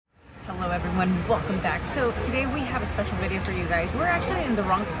everyone, welcome back. So today we have a special video for you guys. We're actually in the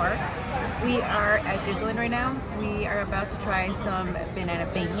wrong park. We are at Disneyland right now. We are about to try some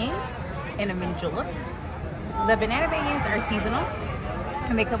banana beignets and a mandula. The banana beignets are seasonal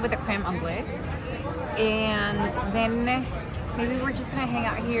and they come with a creme anglaise. And then maybe we're just gonna hang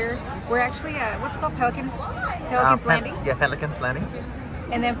out here. We're actually at what's it called, Pelicans Landing. Yeah, Pelicans Landing.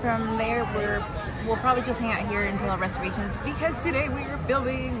 And then from there, we'll probably just hang out here until our reservations, because today we are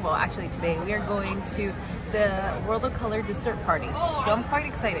filming, well actually today we are going to the World of Color dessert party. So I'm quite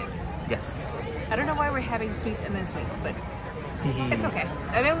excited. Yes. I don't know why we're having sweets and then sweets, but it's okay.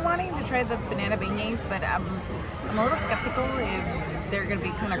 I've been wanting to try the banana beignets, but I'm a little skeptical if they're gonna be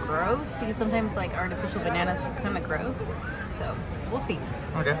kind of gross, because sometimes like artificial bananas are kind of gross. So we'll see.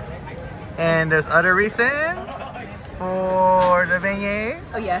 Okay. And there's other reason for the beignet.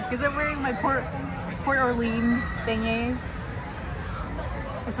 Oh yeah, because I'm wearing my Port Orleans beignets.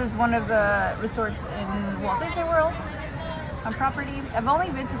 This is one of the resorts in Walt Disney World on property. I've only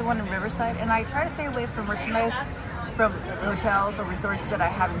been to the one in Riverside, and I try to stay away from merchandise from hotels or resorts that I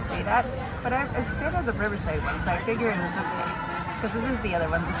haven't stayed at. But I stayed at the Riverside one, so I figured it was okay. Because this is the other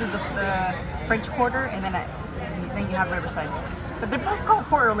one. This is the French Quarter, and then you have Riverside. But they're both called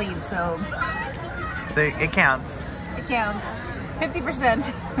Port Orleans, so it counts. It counts.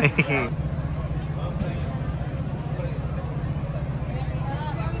 50%.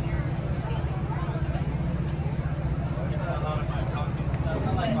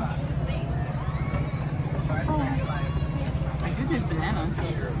 I do taste bananas.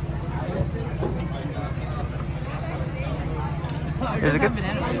 Is it good?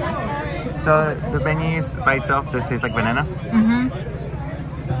 Banana. So the beignets by itself does taste like banana? Mm-hmm.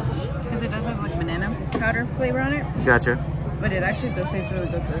 Because it does have like banana powder flavor on it. Gotcha. But it actually does taste really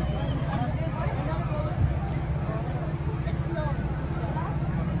good.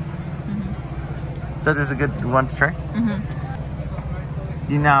 So this is a good one to try? Mm-hmm.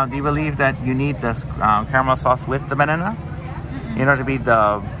 Do you believe that you need the caramel sauce with the banana in order to be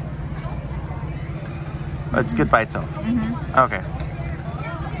the... It's good by itself? Mm-hmm. Okay.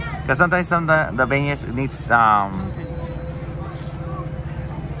 Because sometimes the beignets needs sometimes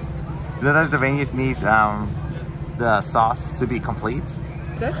the beignets needs the sauce to be complete.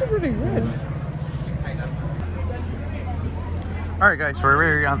 That's really good. Alright guys, for a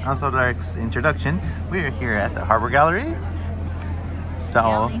very unorthodox introduction, we are here at the Harbor Gallery.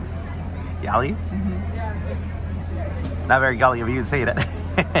 So, Yali? Not very golly of you to say that.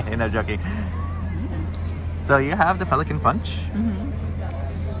 No, joking. So you have the Pelican Punch.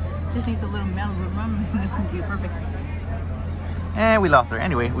 Just needs a little milk rum. It would be perfect. And we lost her.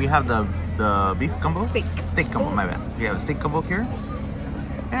 Anyway, we have the beef gumbo. Steak Gumbo, my bad. We have a steak gumbo here.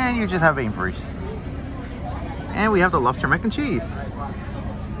 And you just have vein first. And we have the lobster mac and cheese.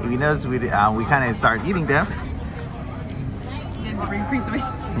 If you notice, we kind of started eating them. And bring freeze away.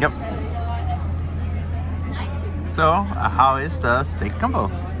 Yep. So, how is the steak gumbo?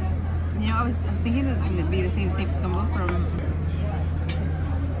 You know, I was thinking it was going to be the same steak gumbo from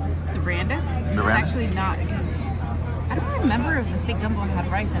the Veranda. It's actually not, because I don't remember if the steak gumbo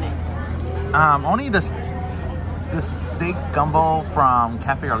had rice in it. Only the steak gumbo from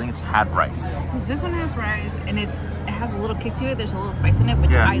Cafe Orleans had rice. Because this one has rice, and it has a little kick to it. There's a little spice in it,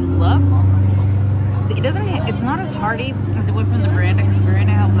 which I love. It's not as hearty as it would from the Veranda, because the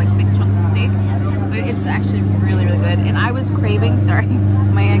Veranda has like big chunks of steak. But it's actually really, really good. And I was craving, sorry,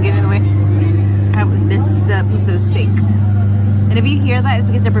 am I gonna get in the way? This is the piece of steak. And if you hear that, it's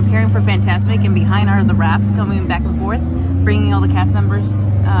because they're preparing for Fantasmic, and behind are the rafts coming back and forth, bringing all the cast members,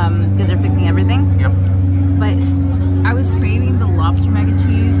 because they're fixing everything. Yep. But I was craving the lobster mac and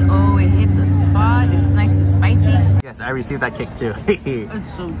cheese. Oh, it hit the spot. It's nice and spicy. Yes, I received that kick too.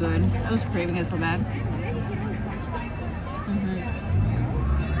 It's so good. I was craving it so bad.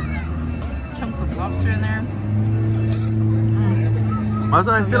 Chunks of lobster in there.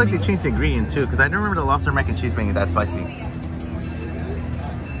 Also, I feel like they changed the ingredient too, because I don't remember the lobster mac and cheese being that spicy.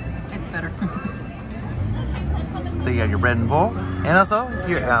 It's better. So you got your bread and bowl, and also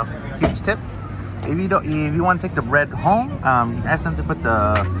here, huge tip: if you want to take the bread home, ask them to put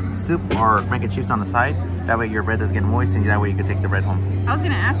the soup or mac and cheese on the side. That way your bread doesn't get moist, and that way you can take the bread home. I was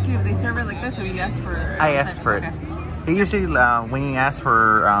gonna ask you if they serve it like this, or you asked for it. I asked for it. They usually, when you ask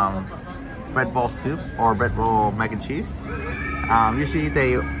for bread bowl soup or bread bowl mac and cheese, usually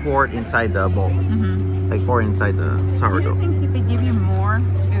they pour it inside the bowl. Like pour it inside the sourdough. Do you think they give you more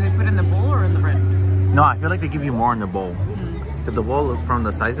if they put it in the bowl or in the bread? No, I feel like they give you more in the bowl. Because the bowl, from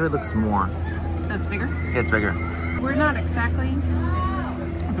the size of it, looks more. So it's bigger? Yeah, it's bigger. We're not exactly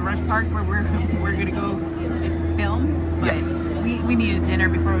at the right park where we're gonna go and film. But yes. we we needed dinner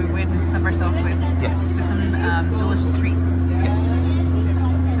before we went and stuff ourselves with some delicious treats. Yes.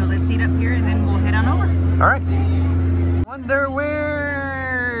 So let's eat up here and then we'll head on over. All right. Wonderwear.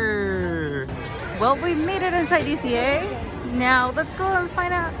 Well, we've made it inside DCA. Now let's go and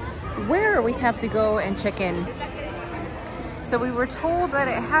find out where we have to go and check in. So we were told that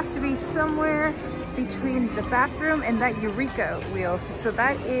it has to be somewhere between the bathroom and that Eureka wheel. So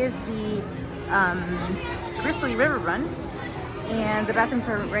that is the Grizzly River Run, and the bathrooms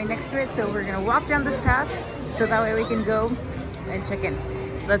are right next to it. So we're gonna walk down this path so that way we can go and check in.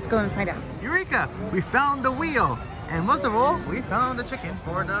 Let's go and find out. Eureka! We found the wheel, and most of all, we found the check-in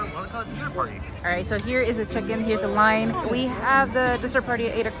for the dessert party. All right, so here is a check-in. Here's a line. We have the dessert party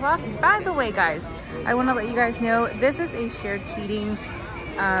at 8 o'clock. By the way, guys, I want to let you guys know this is a shared seating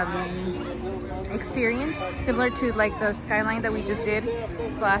experience, similar to like the skyline that we just did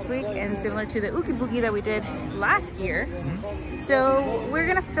last week, and similar to the Ookie Boogie that we did last year. So we're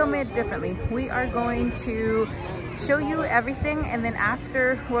gonna film it differently. We are going to show you everything, and then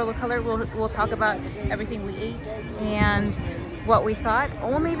after World of Color we'll talk about everything we ate and what we thought,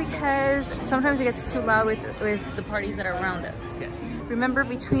 only because sometimes it gets too loud with the parties that are around us. Yes. Remember,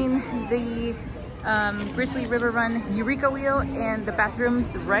 between the Grizzly River Run Eureka wheel and the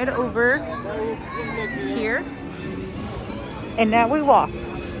bathrooms right over here. And now we walk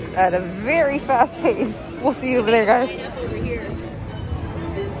at a very fast pace. We'll see you over there, guys.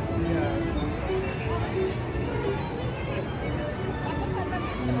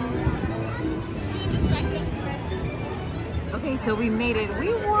 Okay, so we made it.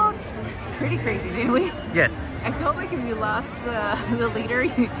 We walked pretty crazy, didn't we? Yes. I felt like if you lost the leader,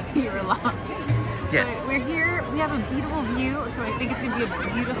 you were lost. Yes. But we're here. We have a beautiful view, so I think it's going to be a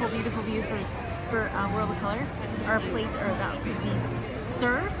beautiful, beautiful view for World of Color. Our plates are about to be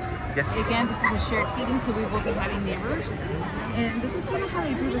served. Yes. Again, this is a shared seating, so we will be having neighbors. And this is kind of how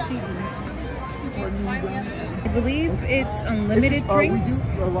they do the seatings. I believe it's unlimited drinks,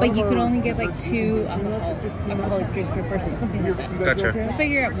 but you could only get like 2 alcoholic drinks per person, something like that. Gotcha. We'll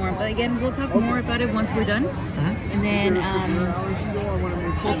figure out more, but again, we'll talk more about it once we're done, and then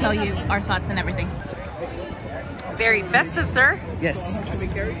we'll tell you our thoughts and everything. Very festive, sir. Yes.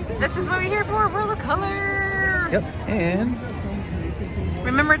 This is what we're here for, World of Color. Yep. And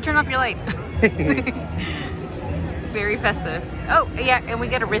remember to turn off your light. Very festive. Oh, yeah, and we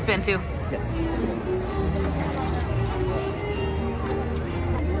get a wristband too. yes.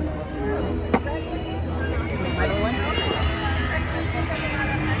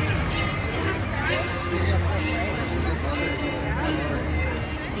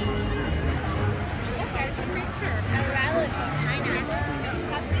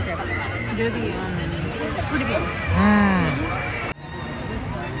 Do the fruity balls.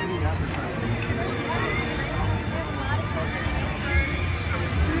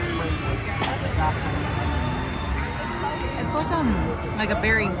 It's like a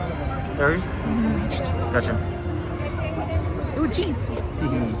berry. Berry? Gotcha. Ooh, cheese. All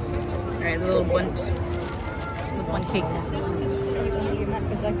right, the little bunch cake. Is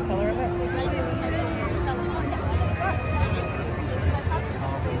that the color of it?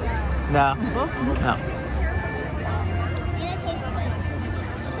 No. No.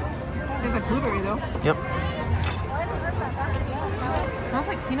 There's like blueberry though. Yep. It smells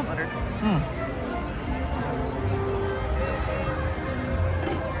like peanut butter.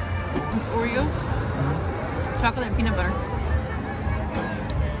 It's Oreos, chocolate and peanut butter.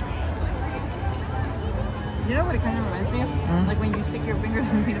 You know what it kind of reminds me of? Like when you stick your fingers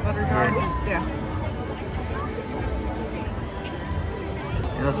in the peanut butter jar. Yeah.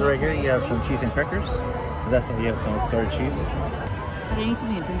 And also right here you have some cheese and crackers. That's why you have some extra cheese. But I need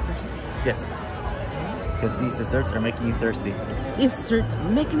something to drink first. Yes. Because these desserts are making you thirsty. These desserts are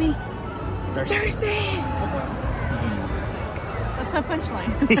making me thirsty. That's my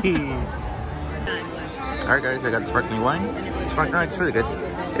punchline. Alright guys, I got sparkling wine. It's really good.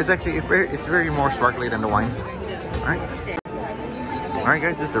 It's actually it's very more sparkly than the wine. Alright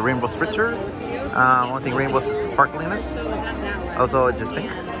guys, this is the rainbow spritzer. One thing, rainbow sparkliness. Also just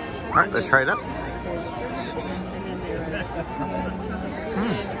pink. Alright, let's try it up.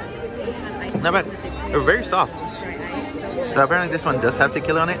 Not bad. They're very soft. So apparently this one does have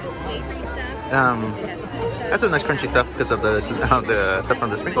tequila on it. That's some nice crunchy stuff because of the stuff from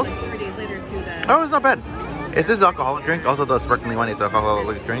the sprinkles. Oh, it's not bad. It is an alcoholic drink. Also, the sparkling wine is an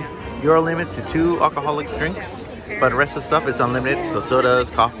alcoholic drink. You are limited to 2 alcoholic drinks, but the rest of the stuff is unlimited. So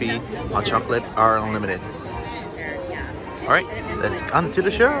sodas, coffee, hot chocolate are unlimited. All right, let's on to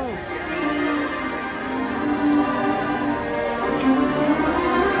the show.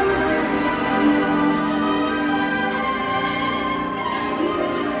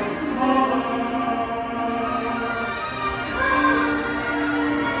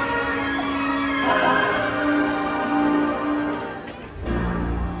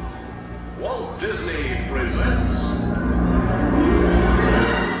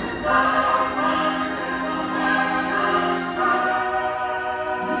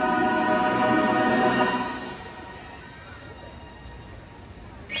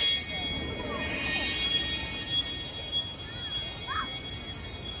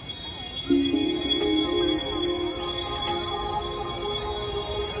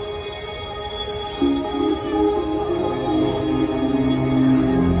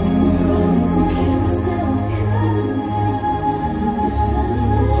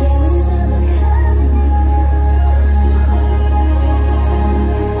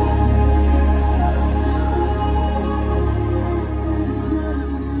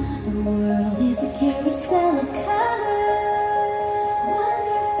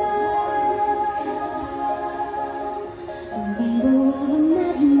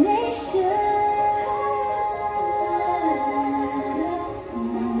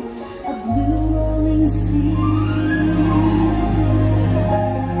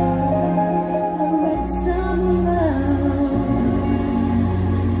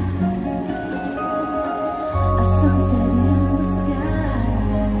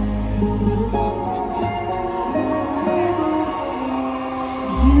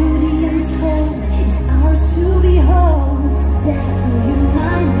 yours to behold, to dance with your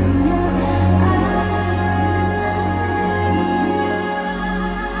mind and your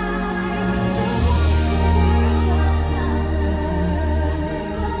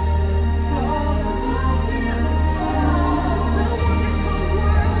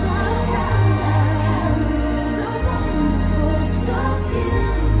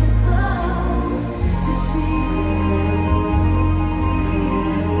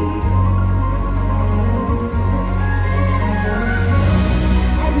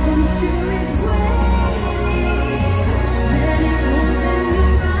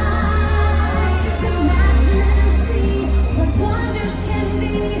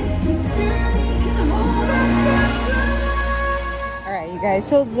guys,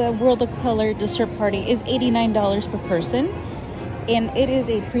 so the World of Color dessert party is $89 per person, and it is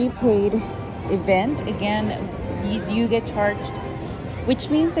a prepaid event. Again, you get charged, which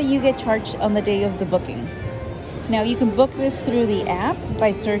means that you get charged on the day of the booking. Now you can book this through the app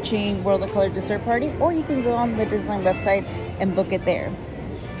by searching World of Color dessert party, or you can go on the Disneyland website and book it there.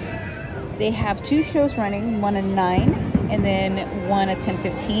 They have 2 shows running, one at 9 and then one at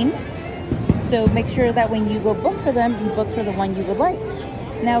 10:15. So make sure that when you go book for them, you book for the one you would like.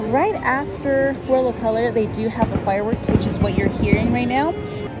 Now, right after World of Color, they do have the fireworks, which is what you're hearing right now.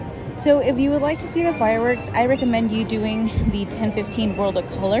 So if you would like to see the fireworks, I recommend you doing the 10:15 World of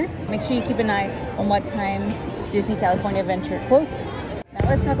Color. Make sure you keep an eye on what time Disney California Adventure closes. Now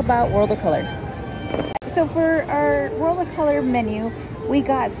let's talk about World of Color. So for our World of Color menu, we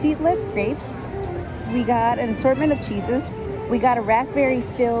got seedless grapes, we got an assortment of cheeses, we got a raspberry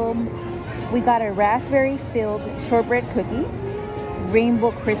filled shortbread cookie,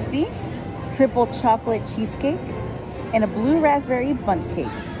 rainbow crispy, triple chocolate cheesecake, and a blue raspberry bundt cake.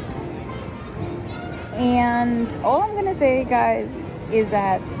 And all I'm gonna say, guys, is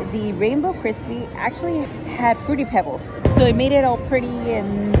that the rainbow crispy actually had fruity pebbles, so it made it all pretty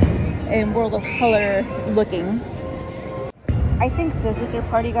and World of Color looking. I think this dessert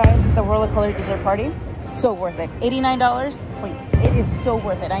party, guys, the World of Color dessert party, so worth it. $89, please. It is so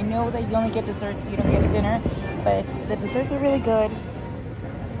worth it. I know that you only get desserts, you don't get a dinner, but the desserts are really good.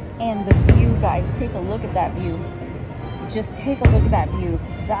 And the view, guys, take a look at that view. Just take a look at that view.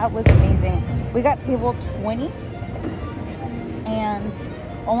 That was amazing. We got table 20, and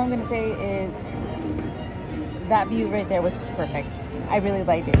all I'm gonna say is that view right there was perfect. I really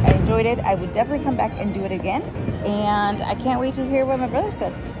liked it. I enjoyed it. I would definitely come back and do it again. And I can't wait to hear what my brother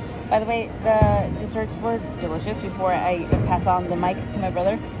said. By the way, the desserts were delicious. Before I pass on the mic to my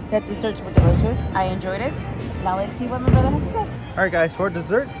brother, the desserts were delicious. I enjoyed it. Now let's see what my brother has to say. All right, guys, for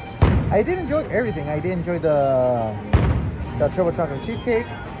desserts, I did enjoy everything. I did enjoy the triple chocolate cheesecake,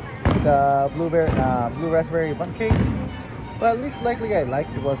 the blue raspberry bundt cake. But least likely I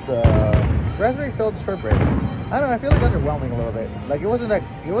liked was the raspberry filled shortbread. I don't know, I feel like underwhelming a little bit. Like it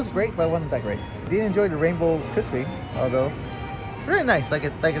was great, but it wasn't that great. Did enjoy the rainbow crispy, although very nice. Like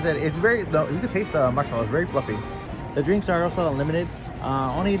I said, it's very, you can taste the marshmallow. It's very fluffy. The drinks are also unlimited.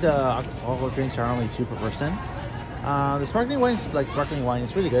 Only the alcohol drinks are only 2 per person. The sparkling wine is like sparkling wine.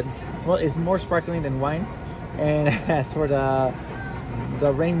 It's really good. Well, it's more sparkling than wine. And as for the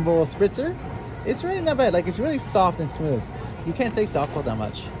rainbow spritzer, it's really not bad. Like it's really soft and smooth. You can't taste the alcohol that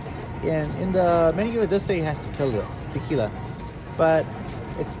much. And in the menu, it does say it has tequila, but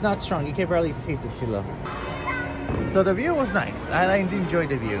it's not strong. You can barely taste the tequila. So the view was nice. I enjoyed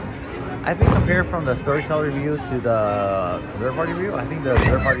the view. I think compared from the storyteller view to the dessert party view, I think the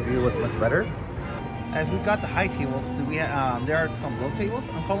dessert party view was much better. As we got the high tables, there are some low tables,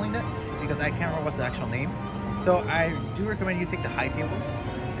 I'm calling it, because I can't remember what's the actual name. So I do recommend you take the high tables,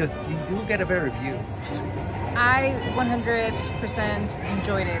 because you do get a better view. I 100%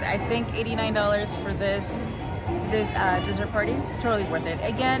 enjoyed it. I think $89 for this dessert party, totally worth it.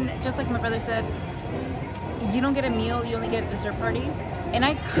 Again, just like my brother said, you don't get a meal, you only get a dessert party. And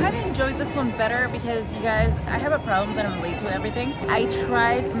I kind of enjoyed this one better because, you guys, I have a problem that I'm late to everything. I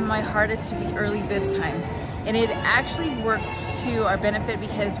tried my hardest to be early this time, and it actually worked to our benefit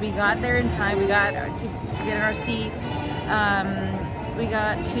because we got there in time. We got to get in our seats. We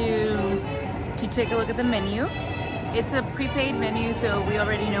got to take a look at the menu. It's a prepaid menu, so we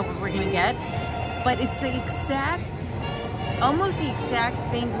already know what we're gonna get. But it's the almost the exact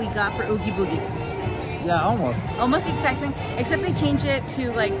thing we got for Oogie Boogie. Yeah, almost. Almost the exact thing, except they changed it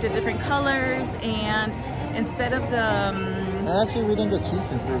to like the different colors, and instead of the... Actually, we didn't get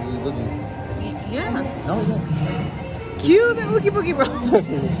cheese in for Oogie Boogie. Yeah. No, we didn't. Cue the Oogie Boogie, bro.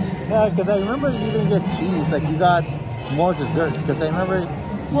 Yeah, because I remember you didn't get cheese. Like, you got more desserts, because I remember...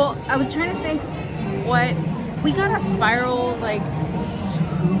 Well, I was trying to think what... We got a spiral, like,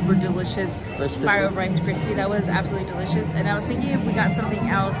 scoop super delicious spiral Rice Krispie. That was absolutely delicious. And I was thinking if we got something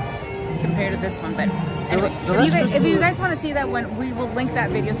else compared to this one, but anyway, if you guys want to see that one, we will link that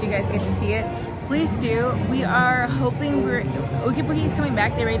video so you guys get to see it. Please do. We are hoping Oogie Boogie is coming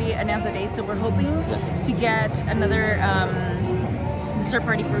back. They already announced the date, so we're hoping to get another dessert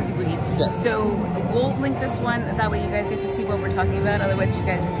party for Oogie Boogie. Yes. So we'll link this one. That way you guys get to see what we're talking about. Otherwise, you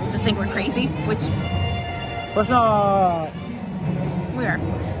guys just think we're crazy, which we are.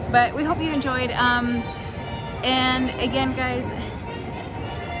 But we hope you enjoyed. And again, guys,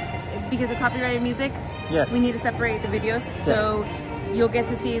 because of copyrighted music, we need to separate the videos. So you'll get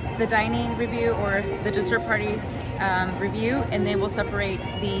to see the dining review or the dessert party review, and then we'll separate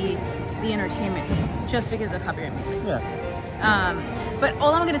the entertainment just because of copyright music. But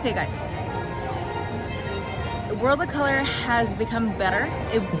all I'm gonna say, guys, World of Color has become better.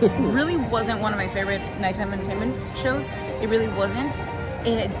 It really wasn't one of my favorite nighttime entertainment shows. It really wasn't.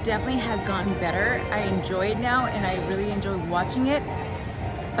 It definitely has gotten better. I enjoy it now, and I really enjoy watching it.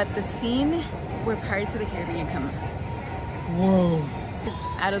 But the scene where Pirates of the Caribbean come, whoa, it's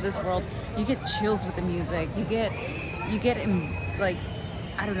out of this world. You get chills with the music. You get like,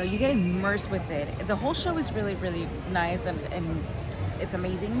 I don't know, you get immersed with it. The whole show is really, really nice, and it's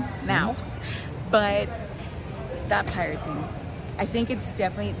amazing now. But that pirate scene, I think it's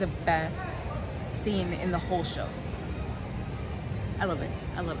definitely the best scene in the whole show. I love it.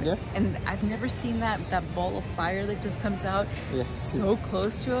 I love it. Yeah. And I've never seen that ball of fire that just comes out so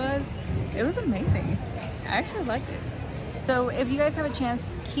close to us. It was amazing. I actually liked it. So if you guys have a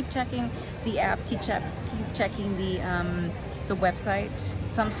chance, keep checking the app, keep checking the website.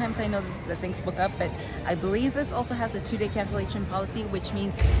 Sometimes I know that things book up, but I believe this also has a 2-day cancellation policy, which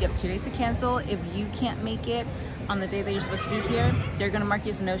means you have 2 days to cancel. If you can't make it on the day that you're supposed to be here, they're gonna mark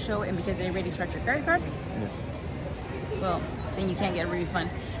you as a no-show, and because they already charged your credit card, well, then you can't get a refund.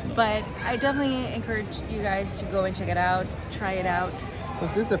 But I definitely encourage you guys to go and check it out, try it out.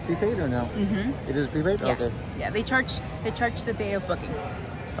 Was this a prepaid or no? It is prepaid? Yeah. Okay. Yeah, they charge the day of booking.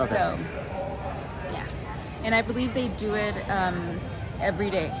 Okay. So, yeah. And I believe they do it every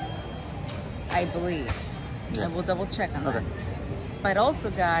day. I believe. I will double check on that. But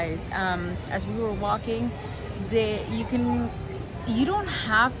also, guys, as we were walking, you don't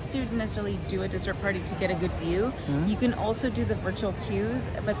have to necessarily do a dessert party to get a good view. You can also do the virtual queues,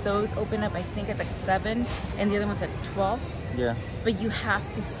 but those open up, I think, at like 7, and the other one's at 12. Yeah. But you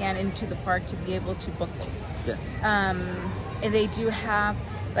have to scan into the park to be able to book those. Yes. And they do have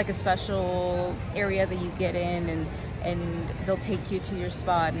like a special area that you get in, and they'll take you to your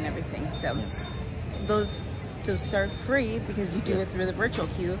spot and everything. So those are free because you do it through the virtual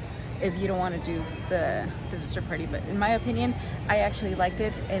queue if you don't want to do the dessert party. But in my opinion, I actually liked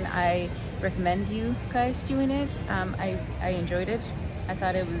it, and I recommend you guys doing it. I enjoyed it. I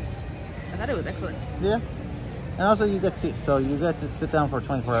thought it was excellent. Yeah. And also you get seats, so you get to sit down for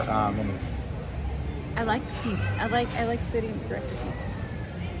 24 minutes. I like the seats. I like sitting director seats.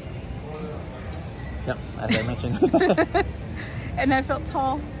 Yep, as I mentioned. And I felt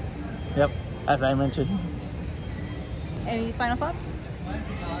tall. Yep, as I mentioned. Any final thoughts?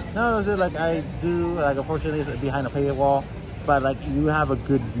 No, is it like I do, like unfortunately it's behind a paywall, but like you have a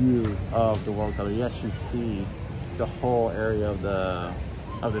good view of the World Color. You actually see the whole area of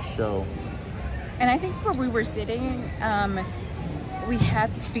the show. And I think where we were sitting, we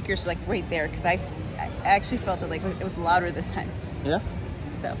had the speakers like right there, because I actually felt that like it was louder this time. Yeah.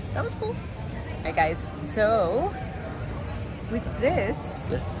 So that was cool. All right, guys. So with this,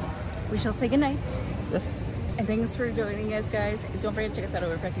 we shall say goodnight. Yes. And thanks for joining us, guys. Don't forget to check us out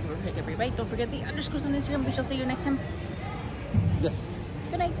over Practical Every Bite. Don't forget the underscores on Instagram. We shall see you next time. Yes.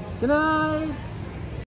 Good night. Good night.